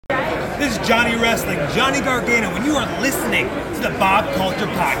This is Johnny Wrestling, Johnny Gargano, and you are listening to the Bob Culture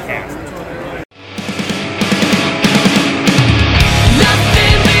Podcast.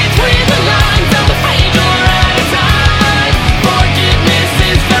 Nothing between the lines of the page or at a time. Forgiveness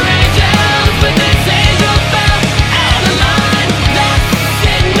is for angels, but this angel fell out of line. That's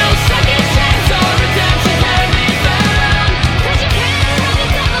in no second chance or redemption can be found. 'Cause you can't run the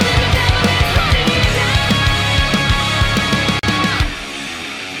devil and the devil is running you down.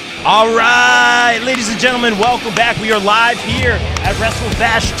 All right, ladies and gentlemen, welcome back. We are live here at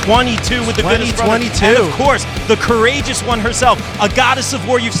Wrestlebash 22 with the Goodness Brothers. 2022. And of course, the courageous one herself, a goddess of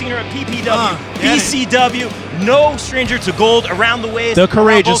war. You've seen her at PPW, BCW, no stranger to gold around the waist. The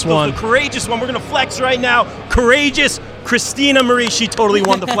courageous one. The courageous one. We're going to flex right now. Courageous Christina Marie. She totally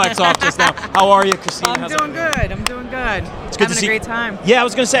won the flex off just now. How are you, Christina? I'm doing good. It's good Having to see a great time. Yeah, I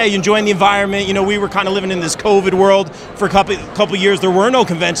was going to say, you enjoying the environment. You know, we were kind of living in this COVID world for a couple years. There were no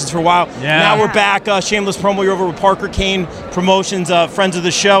conventions for a while. Yeah. Now we're back. Shameless promo. You're over with Parker Kane Promotions, friends of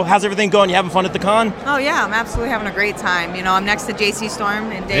the show. How's everything going? You having fun at the con? Oh yeah, I'm absolutely having a great time. You know, I'm next to JC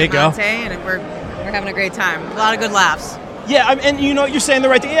Storm and There you Dave go. Monte, and we're having a great time. A lot of good laughs. Yeah, and you know, you're saying the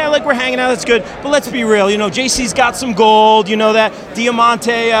right thing. Yeah, like we're hanging out, that's good. But let's be real. You know, JC's got some gold. You know that.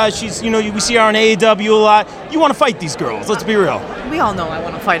 Diamante, she's, you know, we see her on AEW a lot. You want to fight these girls. Let's be real. We all know I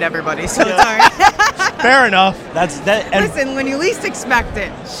want to fight everybody, so it's all right. Fair enough. That's that. And Listen, when you least expect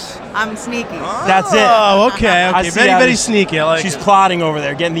it, I'm sneaky. that's it. Oh, okay. I see Very, how very she's- sneaky. I like She's it. plotting over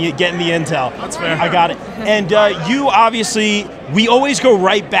there, getting the intel. That's fair. I got it. And you obviously, we always go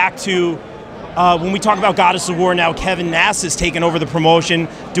right back to when we talk about Goddess of War. Now Kevin Nass is taking over the promotion,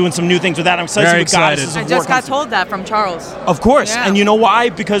 doing some new things with that. I'm excited Very with Goddesses excited. of I War just got comes- told that from Charles. Of course, Yeah. and you know why?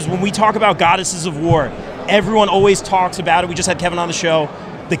 Because when we talk about Goddesses of War, everyone always talks about it. We just had Kevin on the show,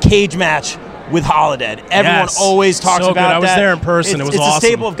 the cage match with Holidead. Everyone Yes. always talks So about good. I was that. there in person. It was it's awesome. a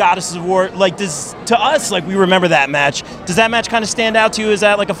staple of Goddesses of War. Like, to us, like, we remember that match. Does that match kind of stand out to you? Is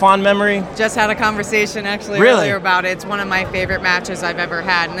that like a fond memory? Just had a conversation actually Really? earlier about it. It's one of my favorite matches I've ever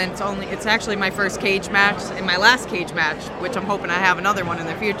had, and then it's actually my first cage match and my last cage match, which I'm hoping I have another one in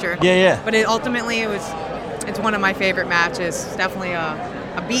the future. Yeah. But it's one of my favorite matches. It's definitely a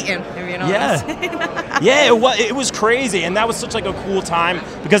beating, if you know what I'm saying. Yeah, it was crazy, and that was such like a cool time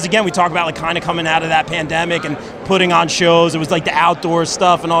because again, we talk about like kind of coming out of that pandemic and putting on shows. It was like the outdoor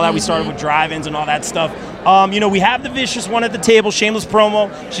stuff and all that. We started with drive-ins and all that stuff. You know, we have the Vicious one at the table, shameless promo.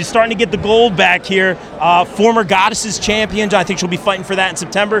 She's starting to get the gold back here. Former Goddesses champion. I think she'll be fighting for that in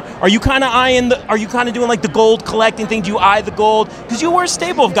September. Are you kind of doing like the gold collecting thing? Do you eye the gold? Because you were a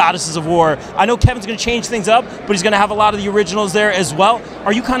staple of Goddesses of War. I know Kevin's going to change things up, but he's going to have a lot of the originals there as well.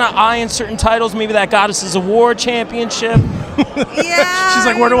 Are you kind of eyeing certain titles, maybe that Goddesses of War championship? Yeah. She's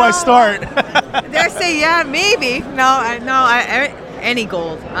like, where do I start? Did I say yeah? Maybe. No. Any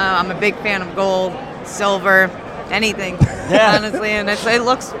gold. I'm a big fan of gold, silver, anything. Yeah. Honestly, and it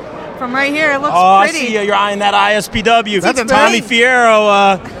looks from right here. It looks Oh, pretty. I see you. You're eyeing that ISPW. That's Tommy great.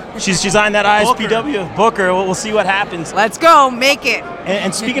 Fierro. She's eyeing that ISPW. Booker. We'll see what happens. Let's go. Make it.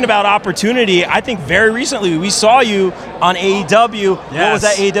 And speaking about opportunity, I think very recently we saw you on AEW. What was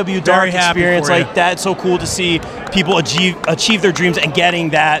that AEW Dark Very happy experience for you. like? That's so cool to see people achieve their dreams and getting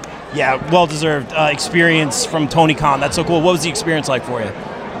that, well-deserved experience from Tony Khan. That's so cool. What was the experience like for you?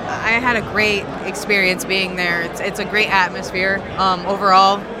 I had a great experience being there. It's a great atmosphere.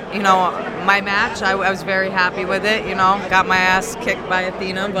 Overall, you know, my match, I was very happy with it. You know, got my ass kicked by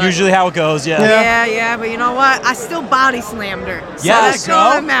Athena. But Usually how it goes, Yeah, but you know what? I still body slammed her. So Yes, that's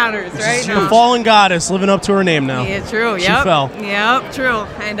all that matters, right? The fallen goddess, living up to her name now. Yeah, true. She Yep. fell. Yep, true.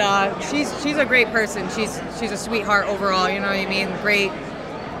 And she's a great person. She's a sweetheart overall. You know what I mean? Great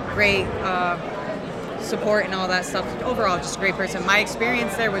support and all that stuff. Overall, just a great person. My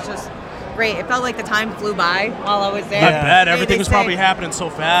experience there was just great. It felt like the time flew by while I was there. I bet. They Everything was say- probably happening so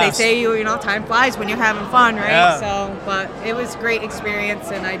fast. They say you know time flies when you're having fun, right? Yeah. So, but it was a great experience,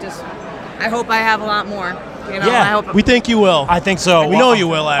 and I hope I have a lot more. You know, Yeah. I hope We think you will. I think so. We know you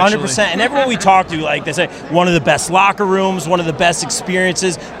will, actually. 100%. And everyone we talk to, like they say, one of the best locker rooms, one of the best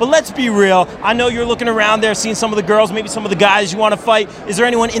experiences. But let's be real. I know you're looking around there, seeing some of the girls, maybe some of the guys you want to fight. Is there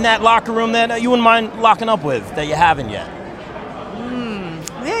anyone in that locker room that you wouldn't mind locking up with that you haven't yet?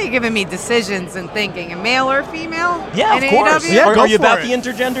 Yeah, you're giving me decisions and thinking. A male or female? Yeah, in of course. AEW? Yeah, Are go you for about it. the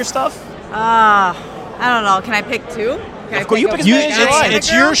intergender stuff? I don't know. Can I pick two? Okay. Of course, you pick as You, many as you like.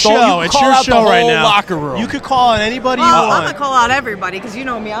 it's your So show. you it's call your out the show right whole now. locker room. You could call on anybody Well, you I'm want. gonna call out everybody because you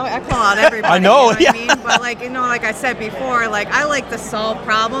know me. I call out everybody. I know, You know what yeah. I mean? But like like I said before, like I like to solve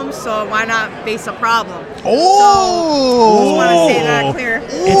problems, so why not face a problem? Oh, Just want to say that clear.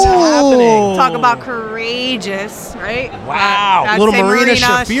 It's happening. Talk about courageous, right? Wow. I'd little say Marina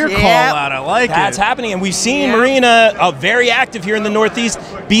Shafir yep. call out. I like That's it. happening, and we've seen Yeah. Marina very active here in the Northeast.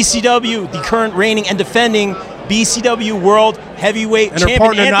 BCW, the current reigning and defending BCW World Heavyweight And her Champion,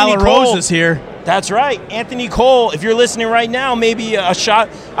 partner Anthony Nyla Cole. Rose is here. That's right, Anthony Cole. If you're listening right now, maybe a shot.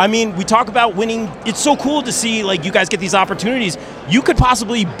 I mean, we talk about winning. It's so cool to see like you guys get these opportunities. You could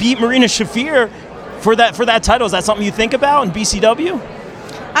possibly beat Marina Shafir for that title. Is that something you think about in BCW?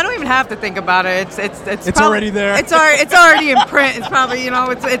 I don't even have to think about it. It's already there. It's already in print. It's probably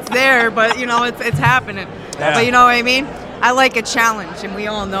it's there, but it's happening. Yeah. But you know what I mean. I like a challenge, and we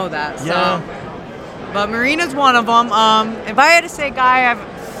all know that. So. Yeah. But Marina's one of them. If I had to say guy, if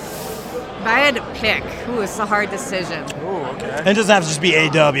I had to pick, it's a hard decision. And it doesn't have to just be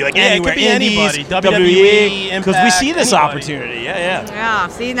AEW, like Yeah, it anywhere, could be Indies, anybody, WWE, because we Impact, see this anybody. opportunity. Yeah. Yeah.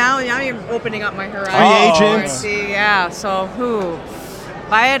 See now you're opening up my horizon. Free agents. See, yeah. So who?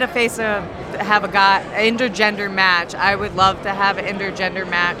 If I had to have an intergender match, I would love to have an intergender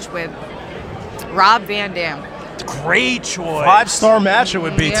match with Rob Van Dam. Great choice. 5-star match it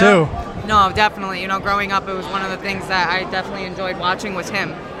would be Yeah. too. No, definitely. Growing up, it was one of the things that I definitely enjoyed watching was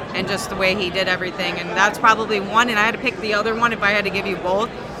him and just the way he did everything. And that's probably one. And I had to pick the other one if I had to give you both.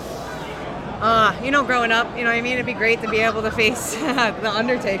 Growing up, you know what I mean? It'd be great to be able to face The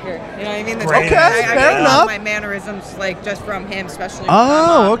Undertaker. You know what I mean? Great. Okay, I fair got enough. my mannerisms, like, just from him, especially when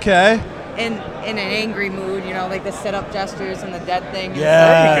Oh, I'm, okay. in an angry mood, like the sit-up gestures and the dead thing. And Yeah.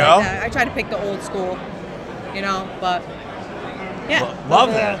 stuff There you go. like that. I try to pick the old school, but yeah.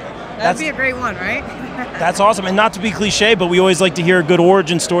 Love that. That'd be a great one, right? That's awesome. And not to be cliche, but we always like to hear a good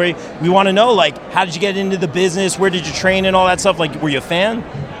origin story. We want to know, like, how did you get into the business? Where did you train and all that stuff? Like, were you a fan?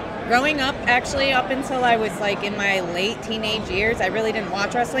 Growing up, actually, up until I was like in my late teenage years, I really didn't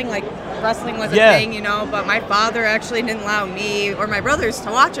watch wrestling. Like, wrestling was a thing, but my father actually didn't allow me or my brothers to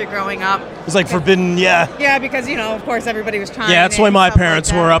watch it growing up. It was like forbidden, yeah. Yeah, because, of course, everybody was trying. Yeah, that's the way and my stuff like parents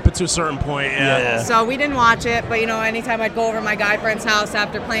that. were up to a certain point. Yeah. So we didn't watch it, but anytime I'd go over to my guy friend's house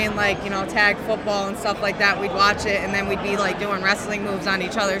after playing like, tag football and stuff like that, we'd watch it and then we'd be like doing wrestling moves on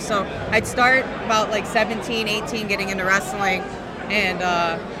each other. So I'd start about like 17, 18 getting into wrestling, and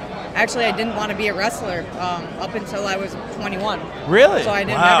actually I didn't want to be a wrestler up until I was 21. Really? So I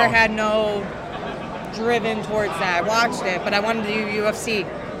Wow. never had no driven towards that. I watched it, but I wanted to do UFC.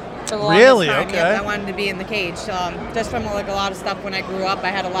 For the longest Really? time. Okay. Yep, I wanted to be in the cage. Just from like a lot of stuff when I grew up, I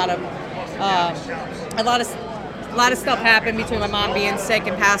had a lot of stuff happened between my mom being sick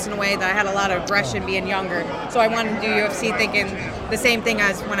and passing away that I had a lot of aggression being younger. So I wanted to do UFC thinking the same thing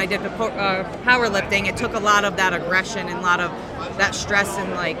as when I did the powerlifting. It took a lot of that aggression and a lot of that stress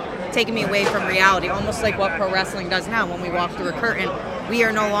and like taking me away from reality, almost like what pro wrestling does now. When we walk through a curtain, we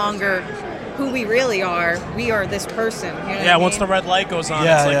are no longer who we really are. We are this person. You know what I Once mean? the red light goes on,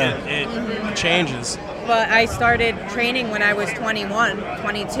 Yeah, it changes. But I started training when I was 21,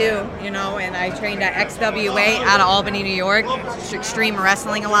 22, and I trained at XWA out of Albany, New York, Extreme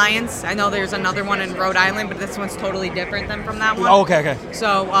Wrestling Alliance. I know there's another one in Rhode Island, but this one's totally different than from that one. Oh, okay.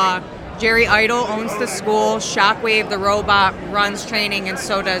 So Jerry Idol owns the school. Shockwave, the robot, runs training, and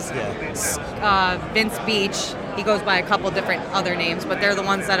so does Vince Beach. He goes by a couple different other names, but they're the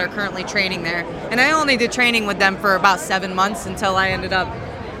ones that are currently training there. And I only did training with them for about 7 months until I ended up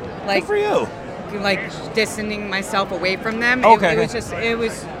Good for you. like distancing myself away from them. Okay. It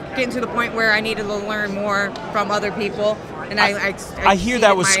was getting to the point where I needed to learn more from other people, and I hear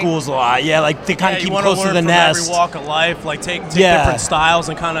that with schools a lot. Yeah, like they kind of You keep want close to to learn the from nest. every walk of life, like take Yeah. different styles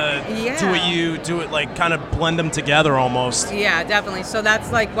and kind of Yeah. do it like kind of blend them together almost. Yeah, definitely. So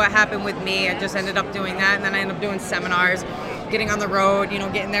that's like what happened with me. I just ended up doing that, and then I ended up doing seminars, getting on the road,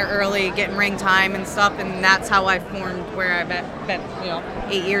 getting there early, getting ring time and stuff, and that's how I formed where I've been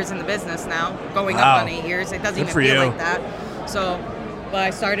 8 years in the business now, going Wow. up on 8 years. It doesn't Good even for feel you. like that. So, but I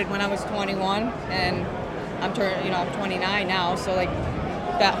started when I was 21, and I'm 29 now, so like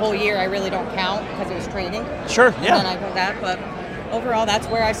that whole year I really don't count because it was training. Sure, And yeah. then I go that, but overall that's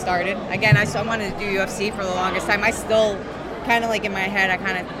where I started. Again, I still wanted to do UFC for the longest time. I still kind of like in my head, I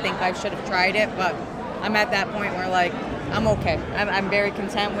kind of think I should have tried it, but I'm at that point where like I'm okay. I'm very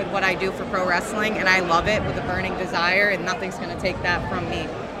content with what I do for pro wrestling, and I love it with a burning desire, and nothing's going to take that from me,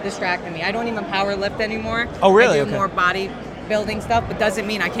 distracting me. I don't even power lift anymore. Oh, really? I do Okay. more building stuff, but doesn't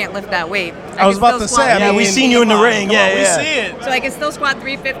mean I can't lift that weight. I was about to say, I Yeah, mean, we've seen you in the ring. Come on, Yeah, we yeah. see it. So I can still squat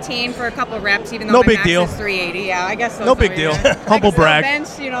 315 for a couple reps, even though No my big max deal. is 380. Yeah, I guess so. No big deal. I Humble can still brag. bench,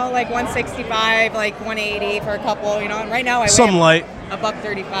 like 165, like 180 for a couple, and right now I Some weigh light. a buck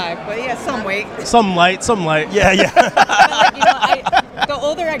 35, but yeah, some weight. Some light. Yeah, yeah. But the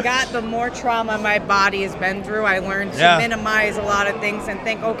older I got, the more trauma my body has been through. I learned to minimize a lot of things and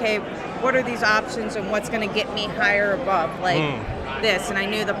think, okay, what are these options and what's going to get me higher above, this. And I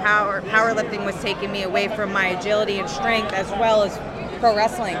knew the powerlifting was taking me away from my agility and strength as well as pro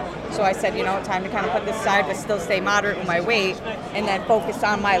wrestling. So I said, time to kind of put this aside but still stay moderate with my weight and then focus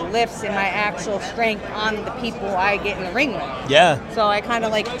on my lifts and my actual strength on the people I get in the ring with. Yeah. So I kind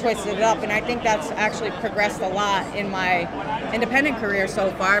of twisted it up, and I think that's actually progressed a lot in my independent career so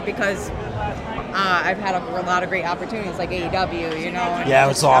far because I've had a lot of great opportunities like AEW, and Yeah,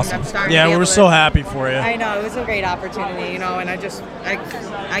 it's awesome. I'm starting to Yeah, be we able were to- so happy for you. I know, it was a great opportunity, and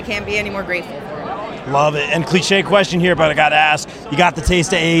I can't be any more grateful for it. Love it. And cliche question here, but I got to ask. You got the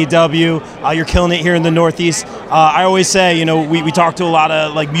taste of AEW. You're killing it here in the Northeast. I always say, we talk to a lot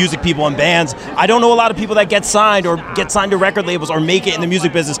of music people and bands. I don't know a lot of people that get signed to record labels or make it in the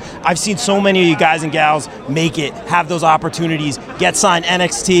music business. I've seen so many of you guys and gals make it, have those opportunities, get signed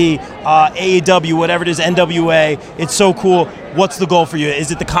NXT, AEW, whatever it is, NWA. It's so cool. What's the goal for you? Is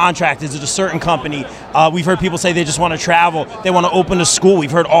it the contract? Is it a certain company? We've heard people say they just want to travel. They want to open a school.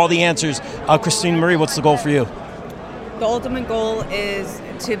 We've heard all the answers. Christina Marie, what's the goal for you? The ultimate goal is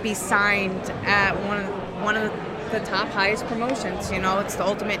to be signed at one of the top highest promotions. It's the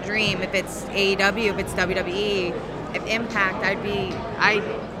ultimate dream. If it's AEW, if it's WWE, if Impact, I'd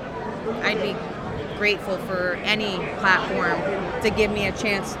be grateful for any platform to give me a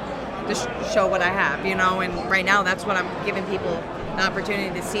chance to show what I have, and right now that's what I'm giving people the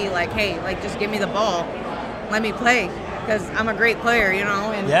opportunity to see, hey, just give me the ball, let me play, because I'm a great player, and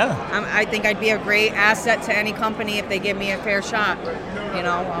I think I'd be a great asset to any company if they give me a fair shot,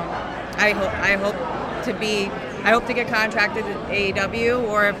 I hope to get contracted at AEW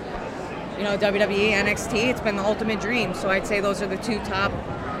or if, WWE, NXT. It's been the ultimate dream, so I'd say those are the two top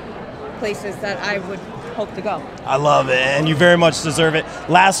places that I would hope to go. I love it, and you very much deserve it.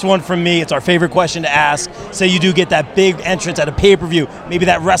 Last one from me. It's our favorite question to ask. Say you do get that big entrance at a pay-per-view, maybe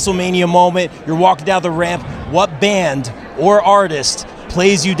that WrestleMania moment, you're walking down the ramp. What band or artist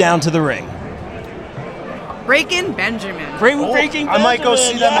plays you down to the ring? Breaking Benjamin. Breaking I might go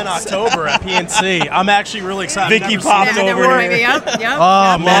Benjamin, see them in yes. October at PNC. I'm actually really excited. Vicky I've never popped seen them. over here. Yep.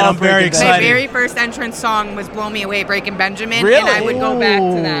 Oh, man, I'm very My excited. very first entrance song was "Blow Me Away," Breaking Benjamin, Really? and I would go back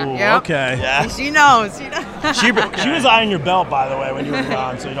to that. Yep. Okay. Yeah. She knows. She was eyeing your belt, by the way, when you were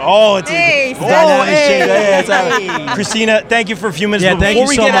gone. So it's Hey, the dynamic hey. change. Hey, it's happening. Christina, thank you for a few minutes. Yeah, But thank before you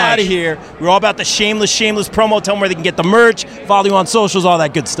we so get out much. of here, we're all about the shameless promo. Tell them where they can get the merch, follow you on socials, all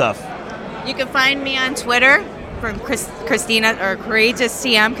that good stuff. You can find me on Twitter from Christina or Courageous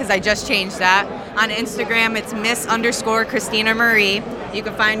CM because I just changed that. On Instagram, it's Miss_Christina Marie. You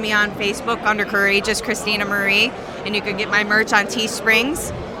can find me on Facebook under Courageous Christina Marie, and you can get my merch on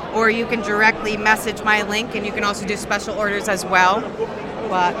Teesprings, or you can directly message my link, and you can also do special orders as well.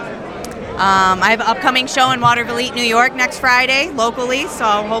 But I have an upcoming show in Waterville, New York next Friday locally, so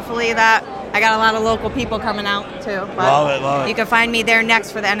hopefully that I got a lot of local people coming out too. But Love it. You can find me there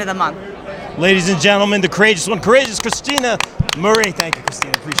next for the end of the month. Ladies and gentlemen, the courageous one, Courageous Christina Marie. Thank you,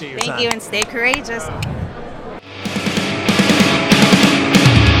 Christina. Appreciate your time. Thank you, and stay courageous.